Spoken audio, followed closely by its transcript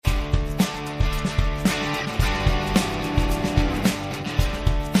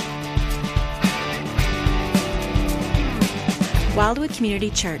Wildwood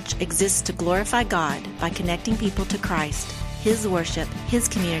Community Church exists to glorify God by connecting people to Christ, His worship, His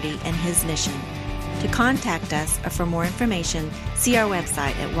community, and His mission. To contact us or for more information, see our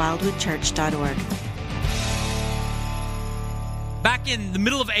website at wildwoodchurch.org. Back in the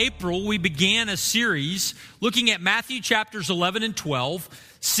middle of April, we began a series looking at Matthew chapters 11 and 12,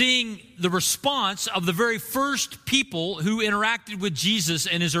 seeing the response of the very first people who interacted with Jesus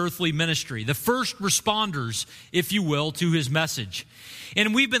in his earthly ministry, the first responders, if you will, to his message.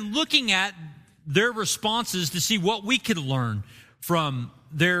 And we've been looking at their responses to see what we could learn from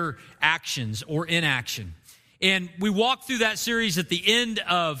their actions or inaction. And we walked through that series at the end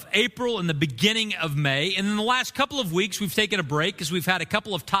of April and the beginning of May. And in the last couple of weeks, we've taken a break because we've had a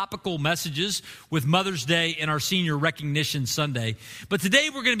couple of topical messages with Mother's Day and our Senior Recognition Sunday. But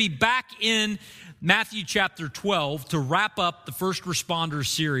today we're going to be back in Matthew chapter 12 to wrap up the First Responders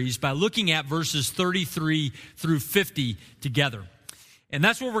series by looking at verses 33 through 50 together. And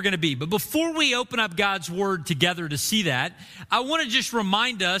that's where we're going to be. But before we open up God's Word together to see that, I want to just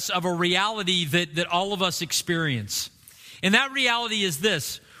remind us of a reality that all of us experience. And that reality is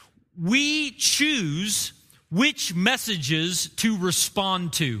this: we choose which messages to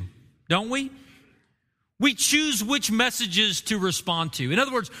respond to, don't we? We choose which messages to respond to. In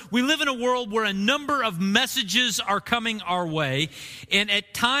other words, we live in a world where a number of messages are coming our way, and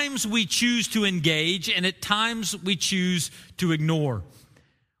at times we choose to engage, and at times we choose to ignore.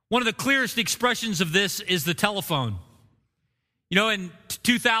 One of the clearest expressions of this is the telephone. You know, in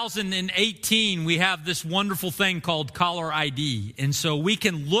 2018, we have this wonderful thing called caller ID. And so we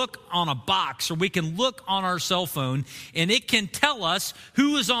can look on a box or we can look on our cell phone and it can tell us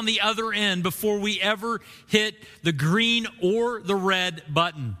who is on the other end before we ever hit the green or the red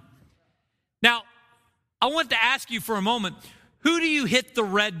button. Now, I want to ask you for a moment, who do you hit the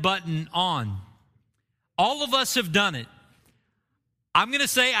red button on? All of us have done it. I'm going to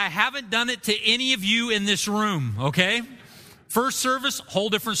say I haven't done it to any of you in this room, okay? First service, whole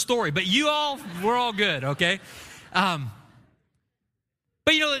different story. But you all, we're all good, okay? But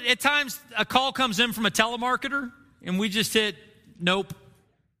you know, at times a call comes in from a telemarketer and we just hit nope,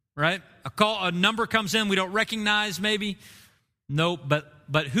 right? A number comes in we don't recognize maybe. Nope,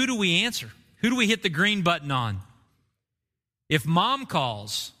 but who do we answer? Who do we hit the green button on? If mom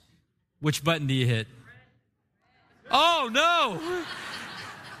calls, which button do you hit? Oh, no.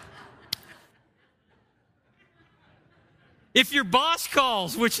 If your boss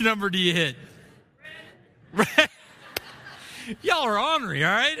calls, which number do you hit? Red. Y'all are ornery,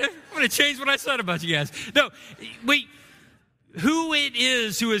 all right? I'm going to change what I said about you guys. No, who it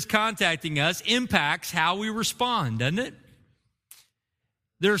is who is contacting us impacts how we respond, doesn't it?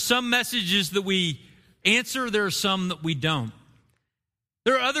 There are some messages that we answer. There are some that we don't.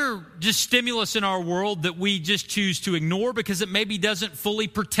 There are other just stimulus in our world that we just choose to ignore because it maybe doesn't fully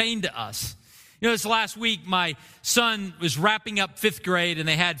pertain to us. You know, this last week, my son was wrapping up fifth grade and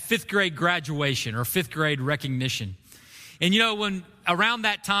they had fifth grade graduation or fifth grade recognition. And you know, when around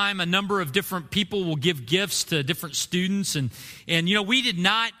that time, a number of different people will give gifts to different students. And you know, we did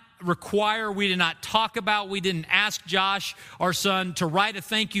not talk about, we didn't ask Josh, our son, to write a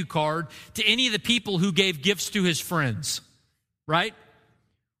thank you card to any of the people who gave gifts to his friends, right?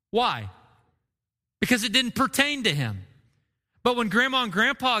 Why? Because it didn't pertain to him. But when Grandma and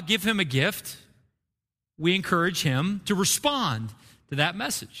Grandpa give him a gift, we encourage him to respond to that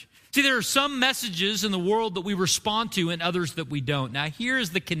message. See, there are some messages in the world that we respond to and others that we don't. Now,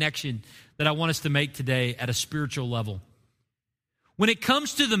 here's the connection that I want us to make today at a spiritual level. When it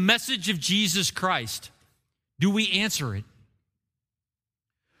comes to the message of Jesus Christ, do we answer it?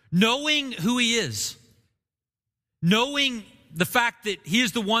 Knowing who He is, knowing the fact that He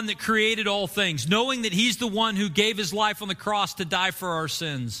is the one that created all things, knowing that He's the one who gave His life on the cross to die for our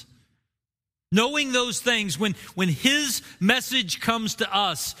sins. Knowing those things, when His message comes to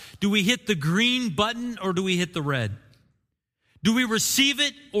us, do we hit the green button or do we hit the red? Do we receive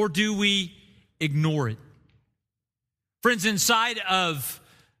it or do we ignore it? Friends, inside of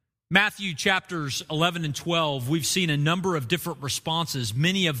Matthew chapters 11 and 12, we've seen a number of different responses,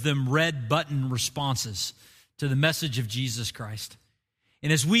 many of them red button responses to the message of Jesus Christ.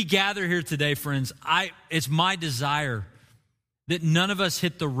 And as we gather here today, friends, it's my desire that none of us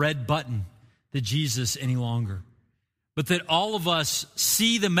hit the red button to Jesus any longer, but that all of us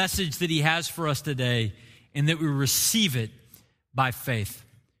see the message that He has for us today and that we receive it by faith.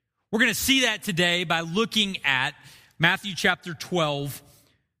 We're going to see that today by looking at Matthew chapter 12,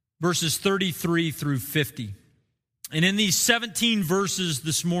 verses 33 through 50. And in these 17 verses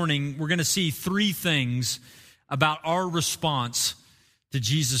this morning, we're going to see three things about our response to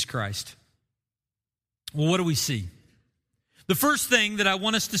Jesus Christ. Well, what do we see? The first thing that I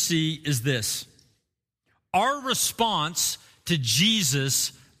want us to see is this. Our response to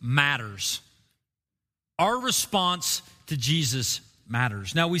Jesus matters. Our response to Jesus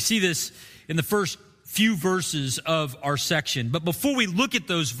matters. Now, we see this in the first few verses of our section. But before we look at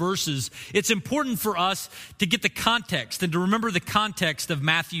those verses, it's important for us to get the context and to remember the context of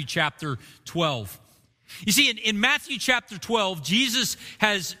Matthew chapter 12. You see, in Matthew chapter 12, Jesus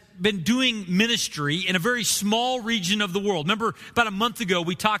has been doing ministry in a very small region of the world. Remember, about a month ago,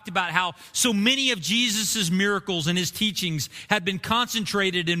 we talked about how so many of Jesus' miracles and his teachings had been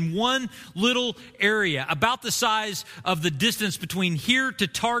concentrated in one little area, about the size of the distance between here to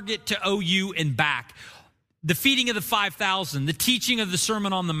Target to OU and back. The feeding of the 5,000, the teaching of the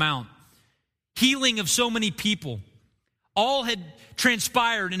Sermon on the Mount, healing of so many people, all had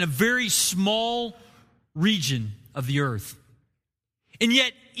transpired in a very small region of the earth. And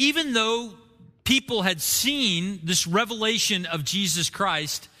yet, even though people had seen this revelation of Jesus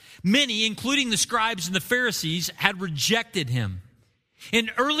Christ, many, including the scribes and the Pharisees, had rejected him.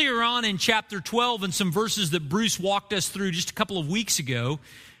 And earlier on in chapter 12, and some verses that Bruce walked us through just a couple of weeks ago,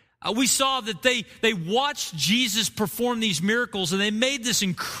 we saw that they watched Jesus perform these miracles, and they made this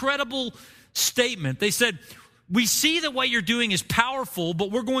incredible statement. They said, "We see that what you're doing is powerful,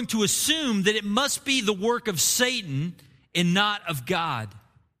 but we're going to assume that it must be the work of Satan and not of God."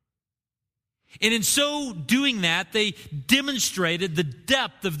 And in so doing that, they demonstrated the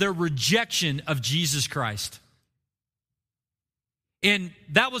depth of their rejection of Jesus Christ. And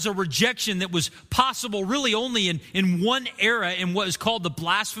that was a rejection that was possible really only in one era, in what is called the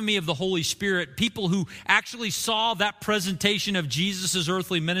blasphemy of the Holy Spirit. People who actually saw that presentation of Jesus'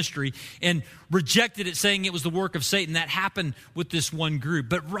 earthly ministry and rejected it, saying it was the work of Satan. That happened with this one group.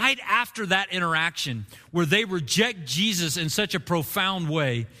 But right after that interaction, where they reject Jesus in such a profound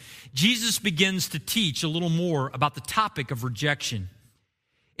way, Jesus begins to teach a little more about the topic of rejection.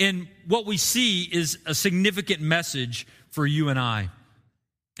 And what we see is a significant message for you and I.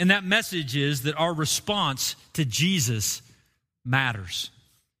 And that message is that our response to Jesus matters.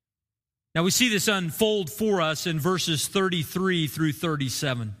 Now we see this unfold for us in verses 33 through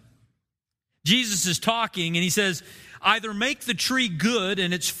 37. Jesus is talking and he says, "Either make the tree good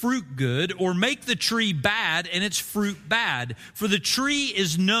and its fruit good, or make the tree bad and its fruit bad. For the tree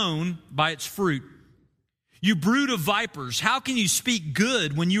is known by its fruit. You brood of vipers, how can you speak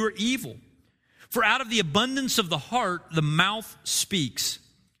good when you are evil? For out of the abundance of the heart, the mouth speaks.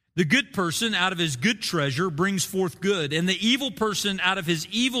 The good person out of his good treasure brings forth good, and the evil person out of his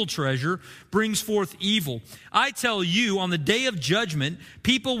evil treasure brings forth evil. I tell you, on the day of judgment,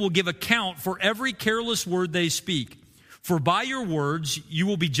 people will give account for every careless word they speak. For by your words you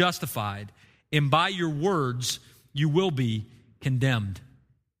will be justified, and by your words you will be condemned."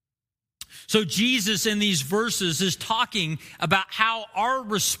 So Jesus in these verses is talking about how our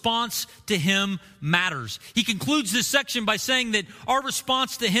response to him matters. He concludes this section by saying that our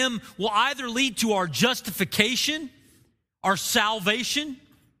response to him will either lead to our justification, our salvation,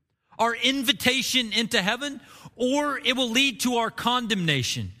 our invitation into heaven, or it will lead to our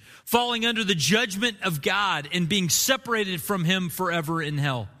condemnation, falling under the judgment of God and being separated from him forever in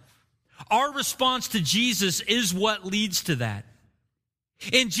hell. Our response to Jesus is what leads to that.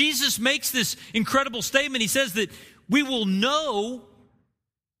 And Jesus makes this incredible statement. He says that we will know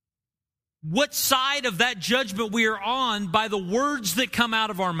what side of that judgment we are on by the words that come out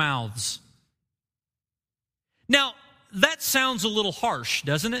of our mouths. Now, that sounds a little harsh,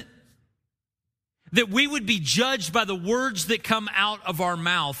 doesn't it? That we would be judged by the words that come out of our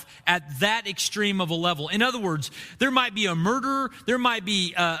mouth at that extreme of a level. In other words, there might be a murderer, there might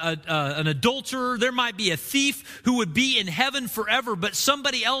be an adulterer, there might be a thief who would be in heaven forever, but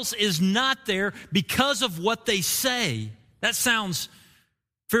somebody else is not there because of what they say. That sounds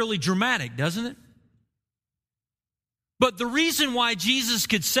fairly dramatic, doesn't it? But the reason why Jesus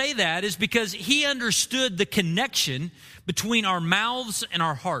could say that is because he understood the connection between our mouths and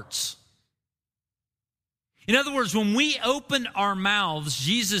our hearts. In other words, when we open our mouths,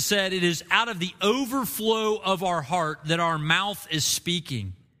 Jesus said it is out of the overflow of our heart that our mouth is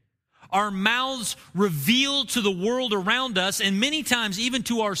speaking. Our mouths reveal to the world around us, and many times even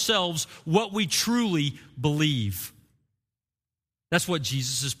to ourselves, what we truly believe. That's what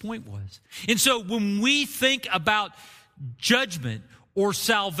Jesus' point was. And so when we think about judgment or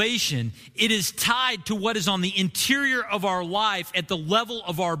salvation, it is tied to what is on the interior of our life at the level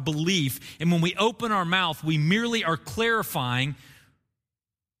of our belief. And when we open our mouth, we merely are clarifying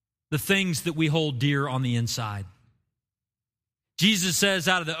the things that we hold dear on the inside. Jesus says,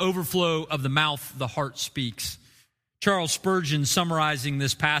 out of the overflow of the mouth, the heart speaks. Charles Spurgeon, summarizing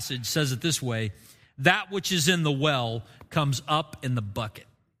this passage, says it this way: "That which is in the well comes up in the bucket.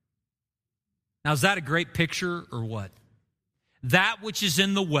 Now, is that a great picture or what? That which is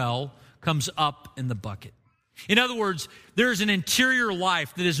in the well comes up in the bucket. In other words, there is an interior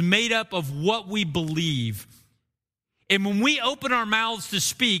life that is made up of what we believe. And when we open our mouths to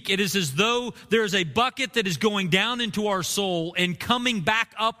speak, it is as though there is a bucket that is going down into our soul and coming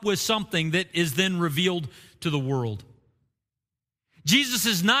back up with something that is then revealed to the world. Jesus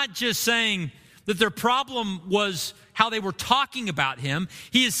is not just saying that their problem was how they were talking about him.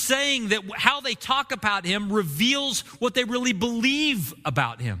 He is saying that how they talk about him reveals what they really believe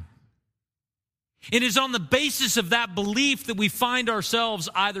about him. It is on the basis of that belief that we find ourselves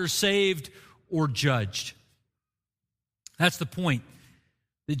either saved or judged. That's the point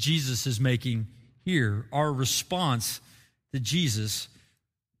that Jesus is making here. Our response to Jesus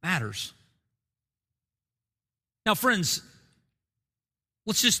matters. Now, friends,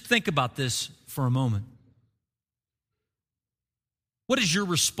 let's just think about this for a moment. What is your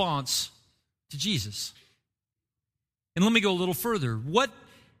response to Jesus? And let me go a little further. What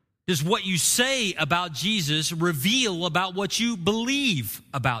does what you say about Jesus reveal about what you believe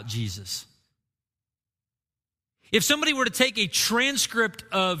about Jesus? If somebody were to take a transcript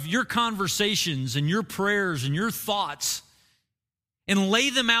of your conversations and your prayers and your thoughts and lay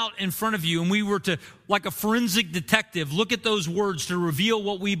them out in front of you, and we were to, like a forensic detective, look at those words to reveal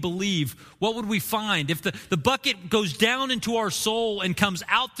what we believe, what would we find? If the bucket goes down into our soul and comes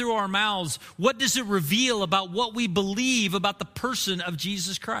out through our mouths, what does it reveal about what we believe about the person of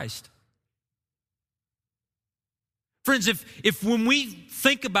Jesus Christ? Friends, if when we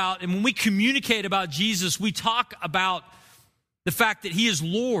think about and when we communicate about Jesus, we talk about the fact that he is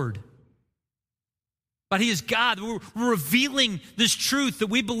Lord, but he is God. We're revealing this truth that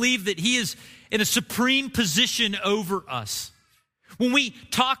we believe that he is in a supreme position over us. When we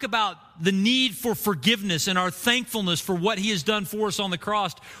talk about the need for forgiveness and our thankfulness for what he has done for us on the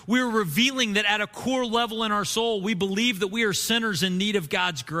cross, we're revealing that at a core level in our soul, we believe that we are sinners in need of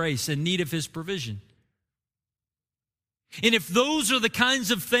God's grace, in need of his provision. And if those are the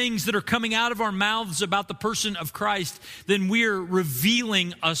kinds of things that are coming out of our mouths about the person of Christ, then we're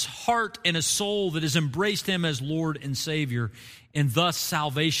revealing a heart and a soul that has embraced him as Lord and Savior, and thus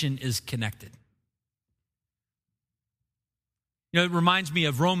salvation is connected. You know, it reminds me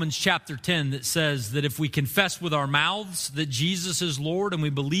of Romans chapter 10 that says that if we confess with our mouths that Jesus is Lord and we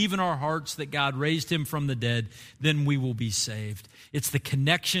believe in our hearts that God raised him from the dead, then we will be saved. It's the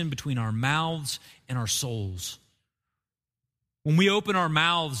connection between our mouths and our souls. When we open our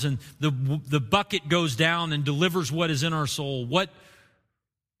mouths and the bucket goes down and delivers what is in our soul, what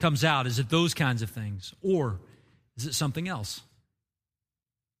comes out? Is it those kinds of things? Or is it something else?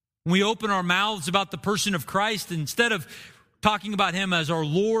 When we open our mouths about the person of Christ, instead of talking about him as our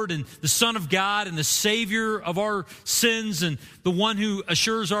Lord and the Son of God and the Savior of our sins and the one who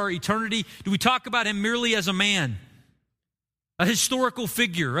assures our eternity, do we talk about him merely as a man, a historical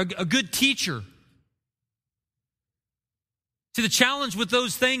figure, a good teacher? See, the challenge with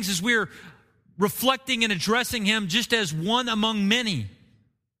those things is we're reflecting and addressing him just as one among many,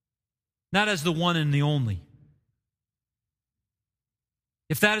 not as the one and the only.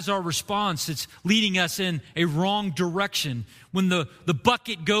 If that is our response, it's leading us in a wrong direction. When the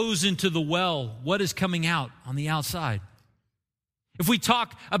bucket goes into the well, what is coming out on the outside? If we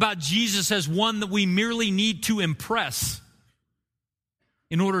talk about Jesus as one that we merely need to impress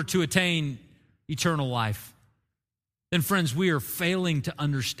in order to attain eternal life, then friends, we are failing to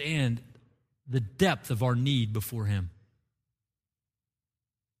understand the depth of our need before him.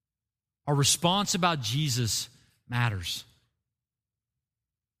 Our response about Jesus matters.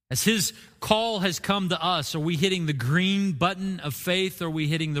 As his call has come to us, are we hitting the green button of faith or are we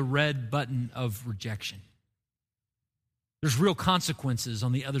hitting the red button of rejection? There's real consequences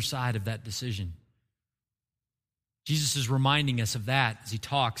on the other side of that decision. Jesus is reminding us of that as he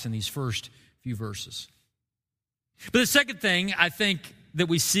talks in these first few verses. But the second thing I think that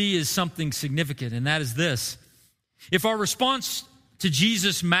we see is something significant, and that is this. If our response to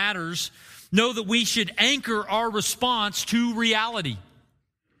Jesus matters, know that we should anchor our response to reality.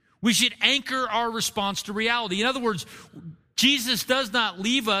 We should anchor our response to reality. In other words, Jesus does not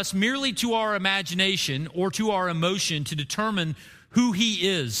leave us merely to our imagination or to our emotion to determine who he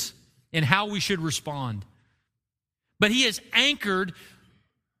is and how we should respond. But he has anchored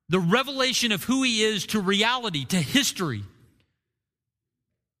the revelation of who he is to reality, to history,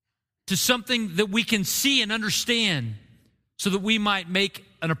 to something that we can see and understand so that we might make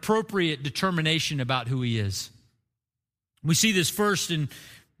an appropriate determination about who he is. We see this first in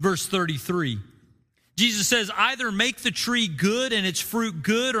verse 33. Jesus says, either make the tree good and its fruit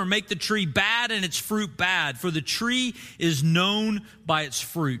good, or make the tree bad and its fruit bad, for the tree is known by its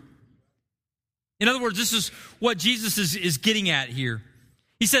fruit. In other words, this is what Jesus is getting at here.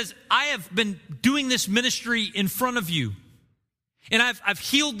 He says, I have been doing this ministry in front of you. And I've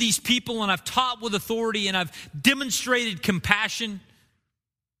healed these people, and I've taught with authority, and I've demonstrated compassion.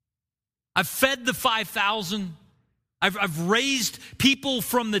 I've fed the 5,000. I've raised people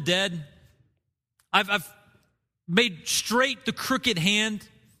from the dead. I've made straight the crooked hand.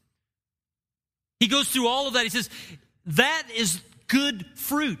 He goes through all of that. He says, that is good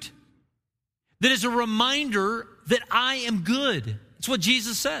fruit. That is a reminder that I am good. That's what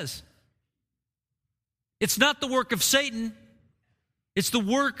Jesus says. It's not the work of Satan. It's the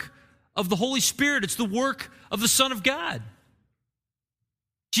work of the Holy Spirit. It's the work of the Son of God.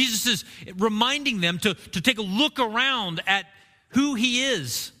 Jesus is reminding them to take a look around at who he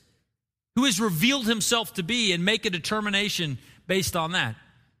is, who has revealed himself to be, and make a determination based on that.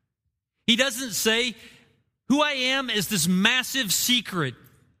 He doesn't say, who I am is this massive secret.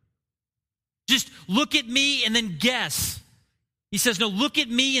 Just look at me and then guess. He says, no, look at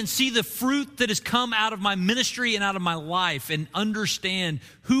me and see the fruit that has come out of my ministry and out of my life, and understand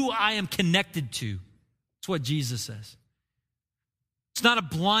who I am connected to. That's what Jesus says. It's not a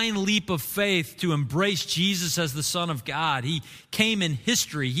blind leap of faith to embrace Jesus as the Son of God. He came in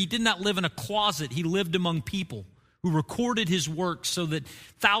history. He did not live in a closet. He lived among people who recorded his works so that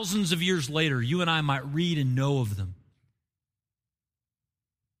thousands of years later, you and I might read and know of them.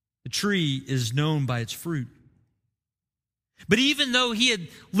 The tree is known by its fruit. But even though he had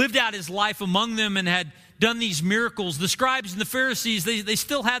lived out his life among them and had done these miracles, the scribes and the Pharisees, they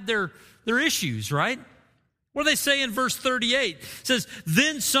still had their issues, right? What do they say in verse 38? It says,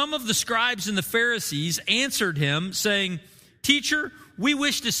 then some of the scribes and the Pharisees answered him, saying, Teacher, we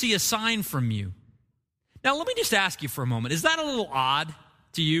wish to see a sign from you. Now, let me just ask you for a moment. Is that a little odd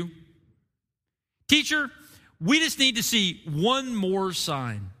to you? Teacher, we just need to see one more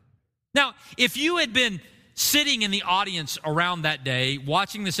sign. Now, if you had been sitting in the audience around that day,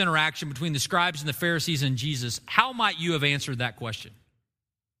 watching this interaction between the scribes and the Pharisees and Jesus, how might you have answered that question?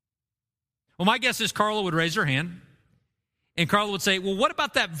 Well, my guess is Carla would raise her hand, and Carla would say, well, what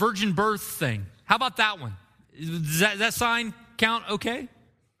about that virgin birth thing? How about that one? Does that sign count okay?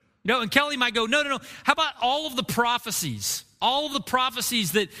 And Kelly might go, no. How about all of the prophecies? All of the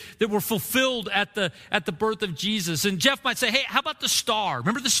prophecies that were fulfilled at the birth of Jesus. And Jeff might say, hey, how about the star?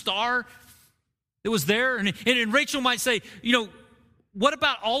 Remember the star that was there? And Rachel might say, what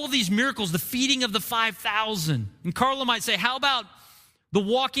about all of these miracles, the feeding of the 5,000? And Carla might say, how about the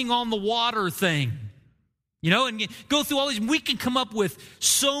walking on the water thing? And go through all these. We can come up with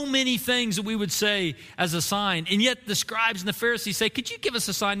so many things that we would say as a sign. And yet the scribes and the Pharisees say, could you give us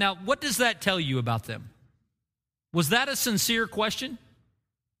a sign? Now, what does that tell you about them? Was that a sincere question?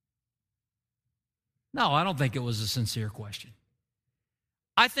 No, I don't think it was a sincere question.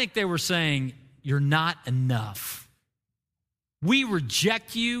 I think they were saying, you're not enough. We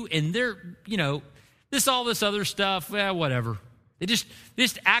reject you, and they're, all this other stuff, whatever. They just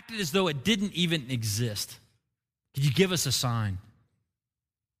acted as though it didn't even exist. Could you give us a sign?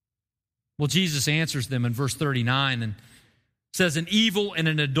 Well, Jesus answers them in verse 39 and says, an evil and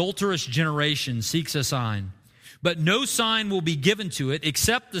an adulterous generation seeks a sign, but no sign will be given to it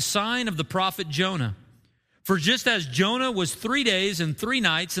except the sign of the prophet Jonah. For just as Jonah was 3 days and 3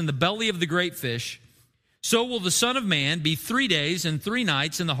 nights in the belly of the great fish, so will the Son of Man be 3 days and 3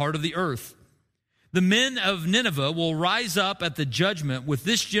 nights in the heart of the earth. The men of Nineveh will rise up at the judgment with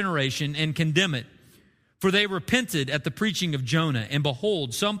this generation and condemn it. For they repented at the preaching of Jonah, and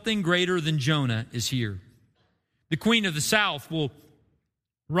behold, something greater than Jonah is here. The queen of the south will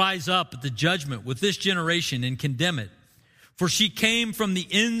rise up at the judgment with this generation and condemn it. For she came from the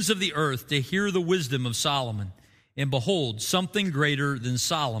ends of the earth to hear the wisdom of Solomon. And behold, something greater than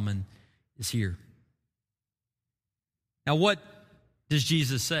Solomon is here. Now, what does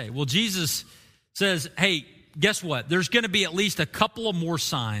Jesus say? Well, Jesus says, hey, guess what? There's going to be at least a couple of more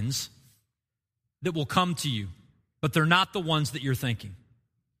signs that will come to you, but they're not the ones that you're thinking.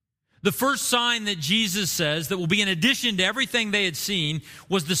 The first sign that Jesus says that will be in addition to everything they had seen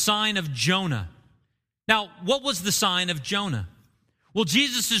was the sign of Jonah. Now, what was the sign of Jonah? Well,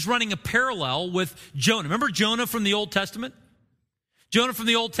 Jesus is running a parallel with Jonah. Remember Jonah from the Old Testament? Jonah from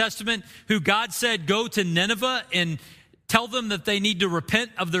the Old Testament, who God said, go to Nineveh and tell them that they need to repent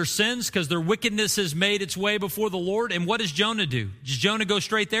of their sins because their wickedness has made its way before the Lord. And what does Jonah do? Does Jonah go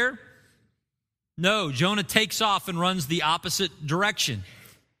straight there? No, Jonah takes off and runs the opposite direction.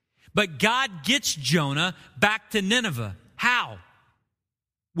 But God gets Jonah back to Nineveh. How?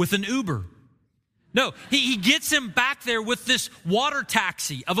 With an Uber. No, he gets him back there with this water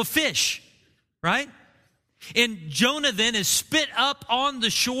taxi of a fish, right? And Jonah then is spit up on the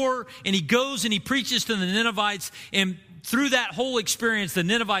shore, and he goes and he preaches to the Ninevites, and through that whole experience, the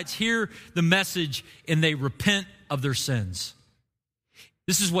Ninevites hear the message and they repent of their sins.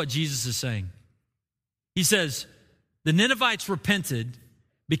 This is what Jesus is saying. He says, the Ninevites repented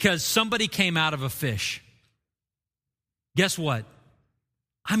because somebody came out of a fish. Guess what?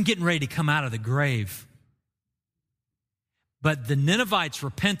 I'm getting ready to come out of the grave. But the Ninevites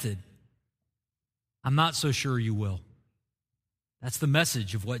repented. I'm not so sure you will. That's the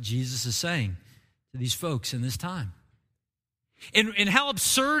message of what Jesus is saying to these folks in this time. And how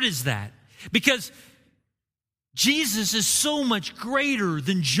absurd is that? Because Jesus is so much greater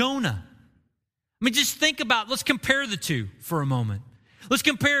than Jonah. I mean, just think about, let's compare the two for a moment. Let's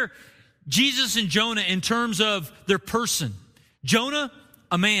compare Jesus and Jonah in terms of their person. Jonah,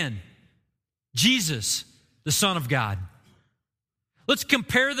 a man. Jesus, the Son of God. Let's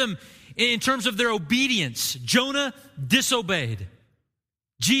compare them in terms of their obedience. Jonah disobeyed.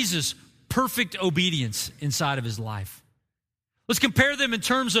 Jesus, perfect obedience inside of his life. Let's compare them in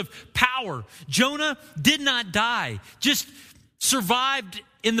terms of power. Jonah did not die, just survived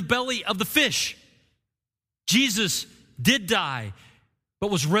in the belly of the fish. Jesus did die,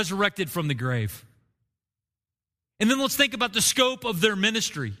 but was resurrected from the grave. And then let's think about the scope of their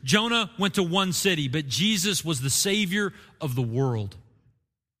ministry. Jonah went to one city, but Jesus was the Savior of the world.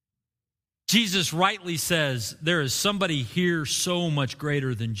 Jesus rightly says, there is somebody here so much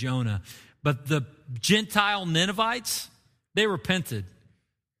greater than Jonah. But the Gentile Ninevites, they repented.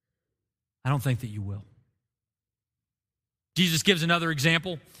 I don't think that you will. Jesus gives another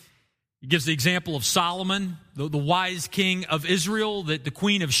example. He gives the example of Solomon, the wise king of Israel, that the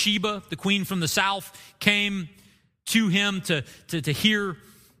queen of Sheba, the queen from the south, came to him to hear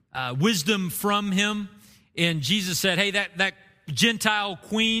wisdom from him. And Jesus said, hey, that Gentile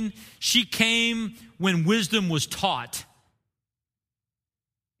queen, she came when wisdom was taught.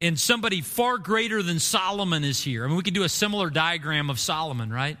 And somebody far greater than Solomon is here. I mean, we could do a similar diagram of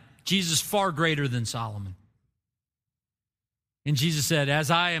Solomon, right? Jesus far greater than Solomon. And Jesus said, as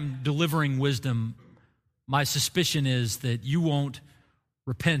I am delivering wisdom, my suspicion is that you won't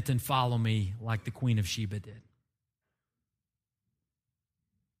repent and follow me like the Queen of Sheba did.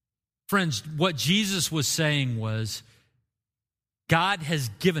 Friends, what Jesus was saying was, God has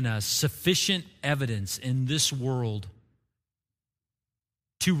given us sufficient evidence in this world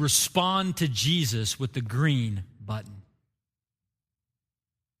to respond to Jesus with the green button.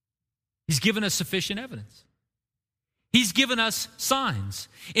 He's given us sufficient evidence. He's given us signs.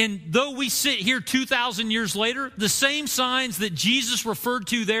 And though we sit here 2,000 years later, the same signs that Jesus referred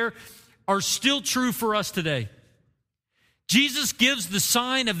to there are still true for us today. Jesus gives the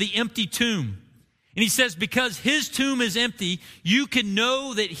sign of the empty tomb. And he says, because his tomb is empty, you can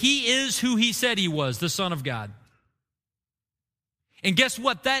know that he is who he said he was, the Son of God. And guess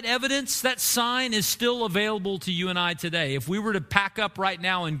what? That evidence, that sign is still available to you and I today. If we were to pack up right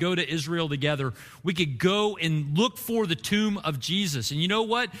now and go to Israel together, we could go and look for the tomb of Jesus. And you know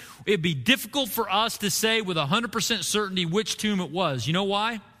what? It'd be difficult for us to say with 100% certainty which tomb it was. You know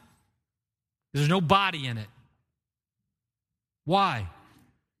why? There's no body in it. Why?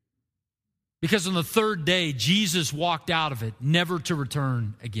 Because on the third day, Jesus walked out of it, never to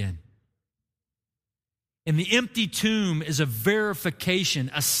return again. And the empty tomb is a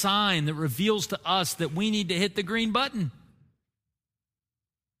verification, a sign that reveals to us that we need to hit the green button.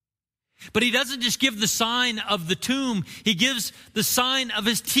 But he doesn't just give the sign of the tomb, he gives the sign of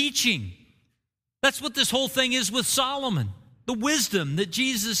his teaching. That's what this whole thing is with Solomon, the wisdom that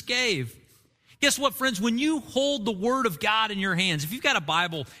Jesus gave. Guess what, friends? When you hold the Word of God in your hands, if you've got a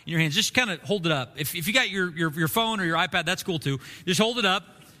Bible in your hands, just kind of hold it up. If you got your phone or your iPad, that's cool too. Just hold it up.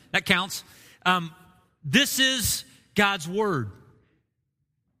 That counts. This is God's Word.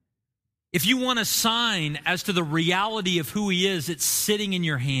 If you want a sign as to the reality of who He is, it's sitting in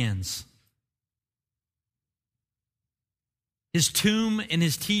your hands. His tomb and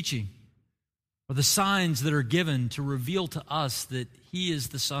His teaching are the signs that are given to reveal to us that He is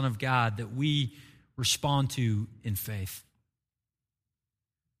the Son of God that we respond to in faith.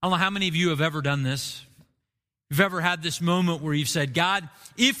 I don't know how many of you have ever done this. You've ever had this moment where you've said, God,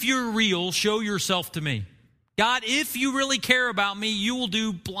 if you're real, show yourself to me. God, if you really care about me, you will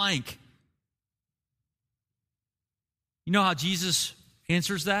do blank. You know how Jesus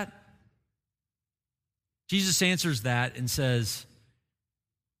answers that? Jesus answers that and says,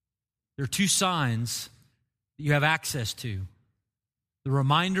 there are two signs that you have access to. The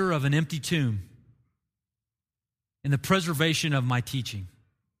reminder of an empty tomb and the preservation of my teaching.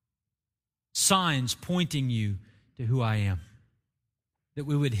 signs pointing you to who I am. That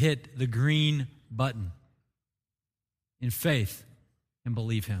we would hit the green button in faith and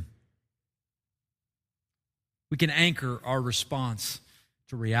believe him. We can anchor our response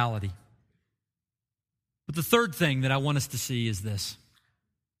to reality. But the third thing that I want us to see is this.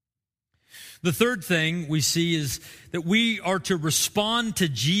 The third thing we see is that we are to respond to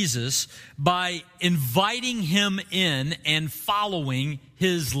Jesus by inviting him in and following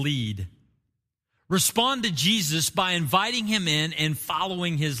his lead. Respond to Jesus by inviting him in and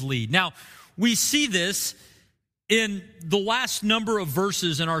following his lead. Now, we see this in the last number of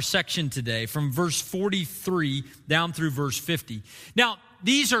verses in our section today, from verse 43 down through verse 50. Now,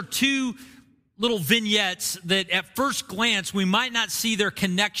 these are two little vignettes that at first glance we might not see their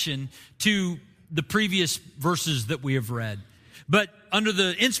connection to the previous verses that we have read. But under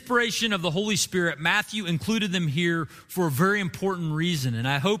the inspiration of the Holy Spirit, Matthew included them here for a very important reason. And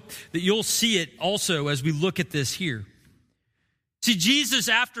I hope that you'll see it also as we look at this here. See, Jesus,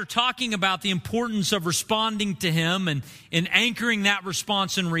 after talking about the importance of responding to him and anchoring that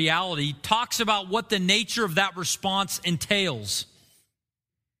response in reality, talks about what the nature of that response entails.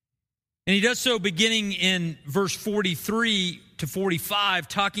 And he does so beginning in verse 43 to 45,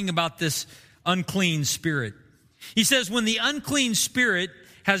 talking about this unclean spirit. He says, when the unclean spirit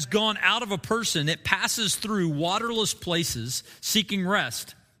has gone out of a person, it passes through waterless places, seeking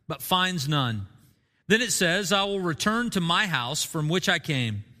rest, but finds none. Then it says, I will return to my house from which I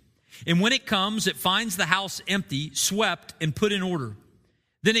came. And when it comes, it finds the house empty, swept, and put in order.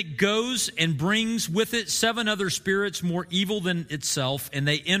 Then it goes and brings with it 7 other spirits more evil than itself, and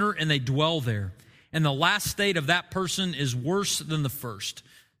they enter and they dwell there. And the last state of that person is worse than the first.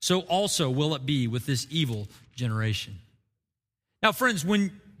 So also will it be with this evil generation. Now, friends,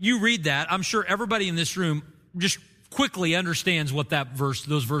 when you read that, I'm sure everybody in this room just quickly understands what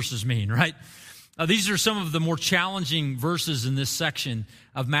those verses mean, right? These are some of the more challenging verses in this section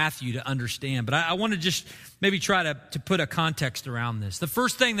of Matthew to understand. But I want to just maybe try to put a context around this. The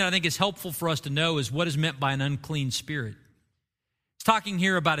first thing that I think is helpful for us to know is what is meant by an unclean spirit. It's talking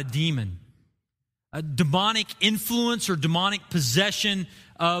here about a demon, a demonic influence or demonic possession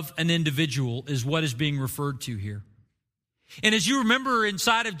of an individual is what is being referred to here. And as you remember,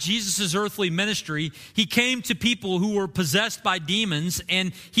 inside of Jesus' earthly ministry, he came to people who were possessed by demons,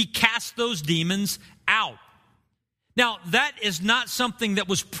 and he cast those demons out. Now, that is not something that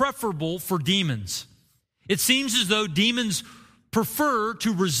was preferable for demons. It seems as though demons prefer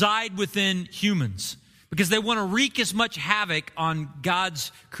to reside within humans because they want to wreak as much havoc on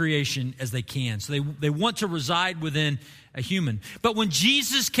God's creation as they can. So they want to reside within a human. But when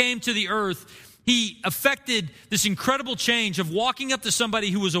Jesus came to the earth, he effected this incredible change of walking up to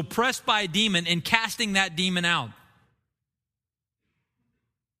somebody who was oppressed by a demon and casting that demon out.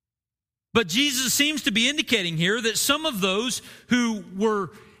 But Jesus seems to be indicating here that some of those who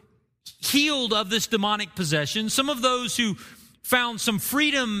were healed of this demonic possession, some of those who found some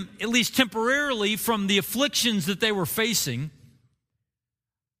freedom, at least temporarily, from the afflictions that they were facing,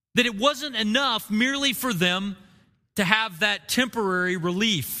 that it wasn't enough merely for them to have that temporary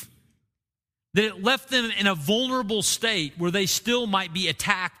relief. That it left them in a vulnerable state where they still might be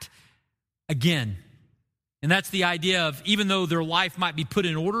attacked again. And that's the idea of, even though their life might be put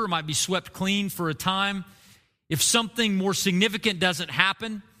in order, might be swept clean for a time, if something more significant doesn't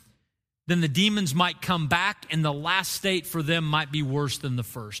happen, then the demons might come back and the last state for them might be worse than the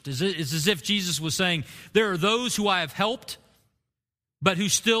first. It's as if Jesus was saying, there are those who I have helped, but who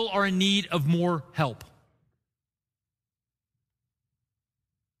still are in need of more help.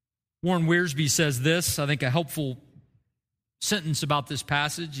 Warren Wiersbe says this, I think a helpful sentence about this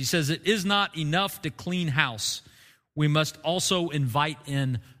passage. He says, it is not enough to clean house. We must also invite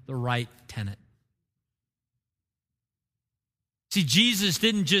in the right tenant. See, Jesus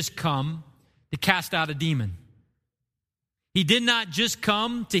didn't just come to cast out a demon. He did not just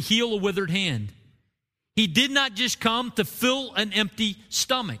come to heal a withered hand. He did not just come to fill an empty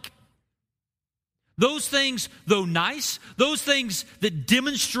stomach. Those things, though nice, those things that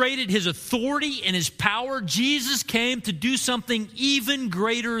demonstrated his authority and his power, Jesus came to do something even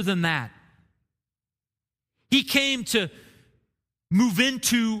greater than that. He came to move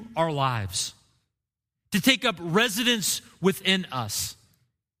into our lives, to take up residence within us,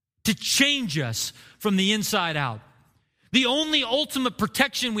 to change us from the inside out. The only ultimate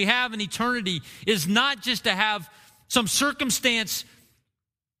protection we have in eternity is not just to have some circumstance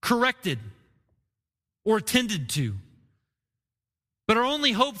corrected or attended to. But our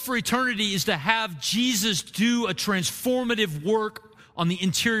only hope for eternity is to have Jesus do a transformative work on the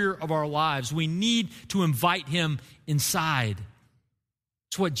interior of our lives. We need to invite him inside.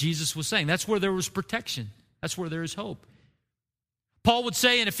 That's what Jesus was saying. That's where there was protection. That's where there is hope. Paul would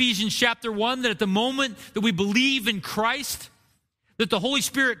say in Ephesians chapter 1 that at the moment that we believe in Christ, that the Holy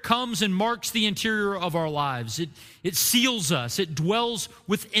Spirit comes and marks the interior of our lives. It seals us. It dwells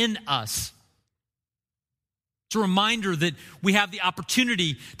within us. It's a reminder that we have the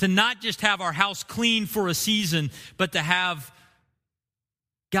opportunity to not just have our house clean for a season, but to have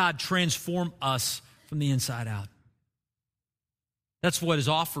God transform us from the inside out. That's what is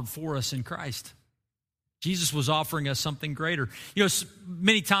offered for us in Christ. Jesus was offering us something greater. You know,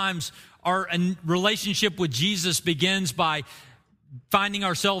 many times our relationship with Jesus begins by finding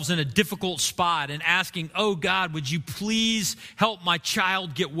ourselves in a difficult spot and asking, oh God, would you please help my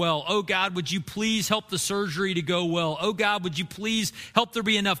child get well? Oh God, would you please help the surgery to go well? Oh God, would you please help there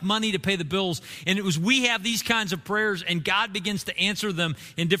be enough money to pay the bills? And it was, we have these kinds of prayers and God begins to answer them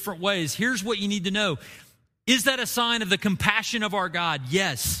in different ways. Here's what you need to know. Is that a sign of the compassion of our God?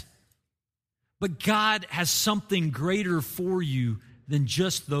 Yes. But God has something greater for you than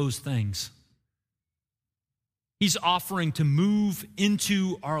just those things. He's offering to move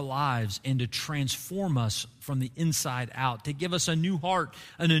into our lives and to transform us from the inside out, to give us a new heart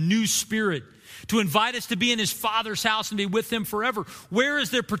and a new spirit, to invite us to be in His Father's house and be with Him forever. Where is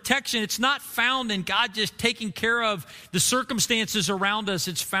there protection? It's not found in God just taking care of the circumstances around us.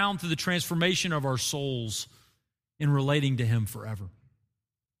 It's found through the transformation of our souls in relating to Him forever.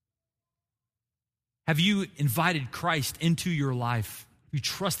 Have you invited Christ into your life? Have you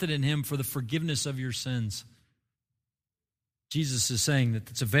trusted in Him for the forgiveness of your sins? Jesus is saying that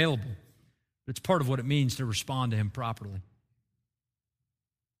it's available, but it's part of what it means to respond to Him properly.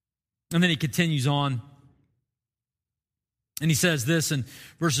 And then He continues on, and He says this in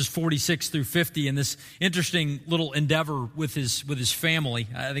verses 46 through 50, in this interesting little endeavor with his family.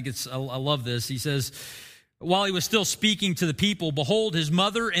 I think I love this. He says, while He was still speaking to the people, behold, His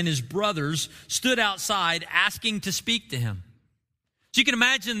mother and His brothers stood outside asking to speak to Him. So you can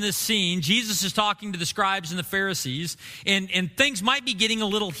imagine this scene. Jesus is talking to the scribes and the Pharisees, and things might be getting a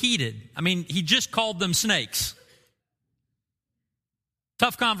little heated. I mean, He just called them snakes.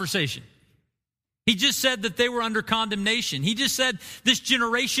 Tough conversation. He just said that they were under condemnation. He just said this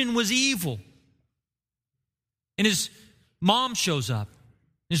generation was evil. And His mom shows up,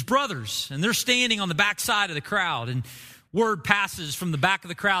 His brothers, and they're standing on the backside of the crowd, and word passes from the back of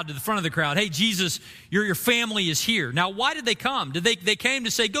the crowd to the front of the crowd. Hey, Jesus, your family is here. Now, why did they come? They came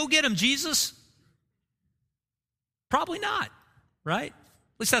to say, go get him, Jesus? Probably not, right?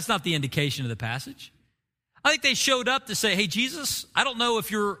 At least that's not the indication of the passage. I think they showed up to say, hey, Jesus, I don't know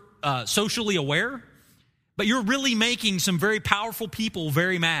if you're socially aware, but you're really making some very powerful people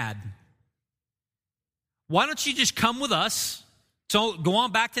very mad. Why don't you just come with us? So go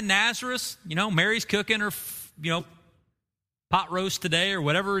on back to Nazareth. You know, Mary's cooking her, pot roast today or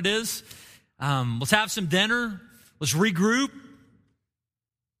whatever it is. Let's have some dinner. Let's regroup.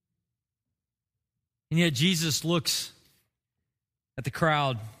 And yet Jesus looks at the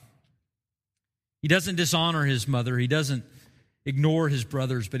crowd. He doesn't dishonor His mother. He doesn't ignore His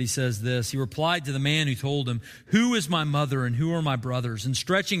brothers, but He says this. He replied to the man who told him, who is my mother and who are my brothers? And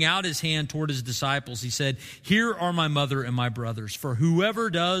stretching out His hand toward His disciples, He said, here are my mother and my brothers. For whoever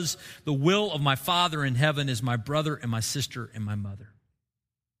does the will of my Father in heaven is my brother and my sister and my mother.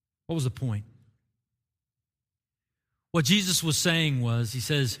 What was the point? What Jesus was saying was, He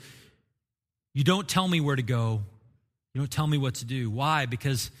says, you don't tell me where to go. You don't tell me what to do. Why?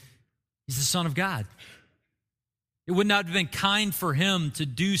 Because He's the Son of God. It would not have been kind for Him to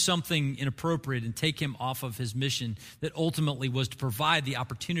do something inappropriate and take Him off of His mission that ultimately was to provide the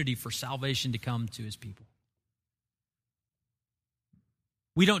opportunity for salvation to come to His people.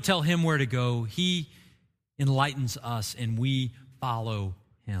 We don't tell Him where to go. He enlightens us and we follow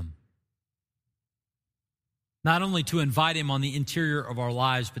Him. Not only to invite Him on the interior of our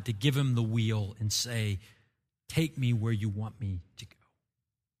lives, but to give Him the wheel and say, take me where you want me to go.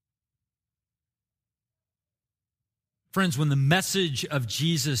 Friends, when the message of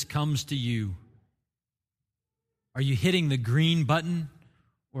Jesus comes to you, are you hitting the green button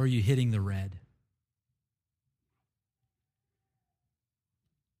or are you hitting the red?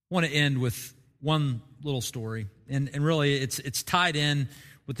 I want to end with one little story, and really it's tied in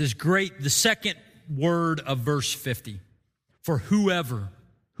with the second word of verse 50. For whoever.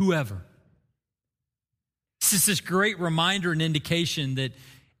 This is this great reminder and indication that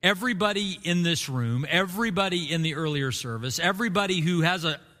everybody in this room, everybody in the earlier service, everybody who has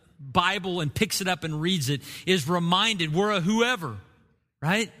a Bible and picks it up and reads it is reminded we're a whoever,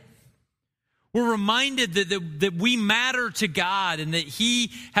 right? We're reminded that we matter to God and that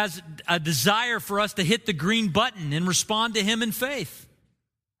He has a desire for us to hit the green button and respond to Him in faith.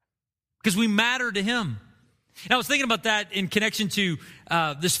 because we matter to him. And I was thinking about that in connection to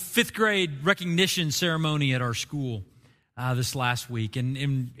this 5th grade recognition ceremony at our school this last week.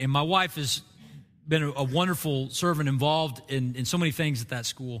 And my wife has been a wonderful servant involved in so many things at that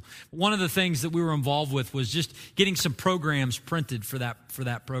school. One of the things that we were involved with was just getting some programs printed for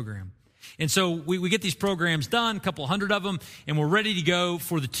that program. And so we get these programs done, a couple hundred of them, and we're ready to go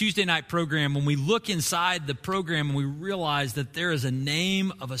for the Tuesday night program. When we look inside the program and we realize that there is a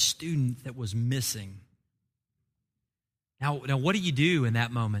name of a student that was missing. Now what do you do in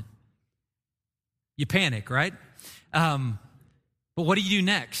that moment? You panic, right? But what do you do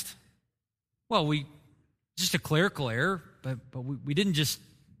next? Well, we just a clerical error, but we didn't just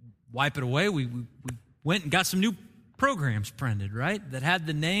wipe it away. We went and got some new programs printed, right, that had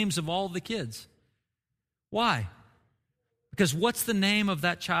the names of all the kids. Why? Because what's the name of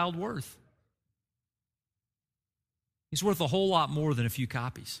that child worth? He's worth a whole lot more than a few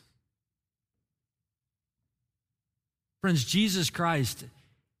copies. Friends, Jesus Christ,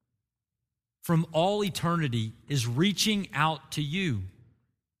 from all eternity, is reaching out to you.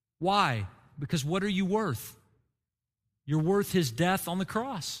 Why? Because what are you worth? You're worth his death on the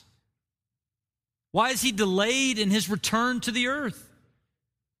cross. Why is he delayed in his return to the earth?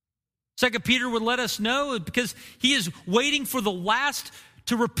 2 Peter would let us know because he is waiting for the last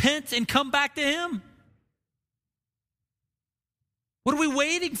to repent and come back to him. What are we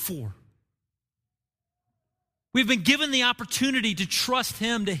waiting for? We've been given the opportunity to trust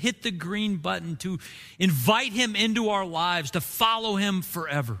him, to hit the green button, to invite him into our lives, to follow him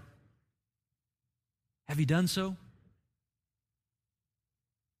forever. Have you done so?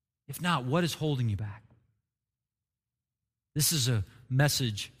 If not, what is holding you back? This is a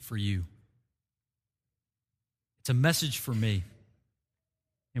message for you. It's a message for me,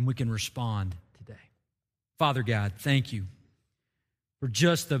 and we can respond today. Father God, thank you for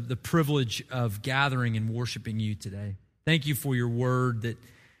just the privilege of gathering and worshiping you today. Thank you for your word that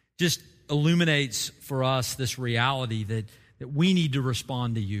just illuminates for us this reality that we need to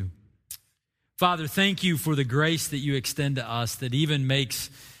respond to you. Father, thank you for the grace that you extend to us that even makes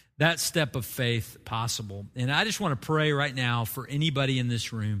that step of faith possible. And I just want to pray right now for anybody in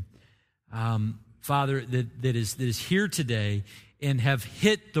this room, Father, that is here today and have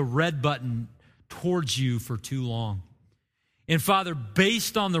hit the red button towards you for too long. And Father,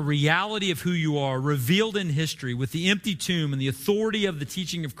 based on the reality of who you are, revealed in history with the empty tomb and the authority of the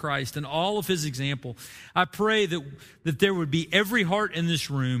teaching of Christ and all of his example, I pray that there would be every heart in this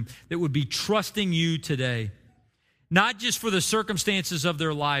room that would be trusting you today. Not just for the circumstances of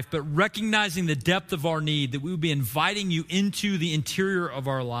their life, but recognizing the depth of our need, that we would be inviting you into the interior of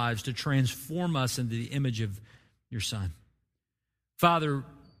our lives to transform us into the image of your Son. Father,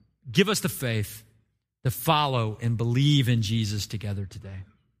 give us the faith to follow and believe in Jesus together today.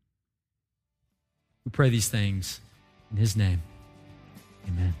 We pray these things in his name.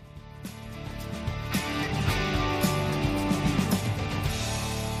 Amen.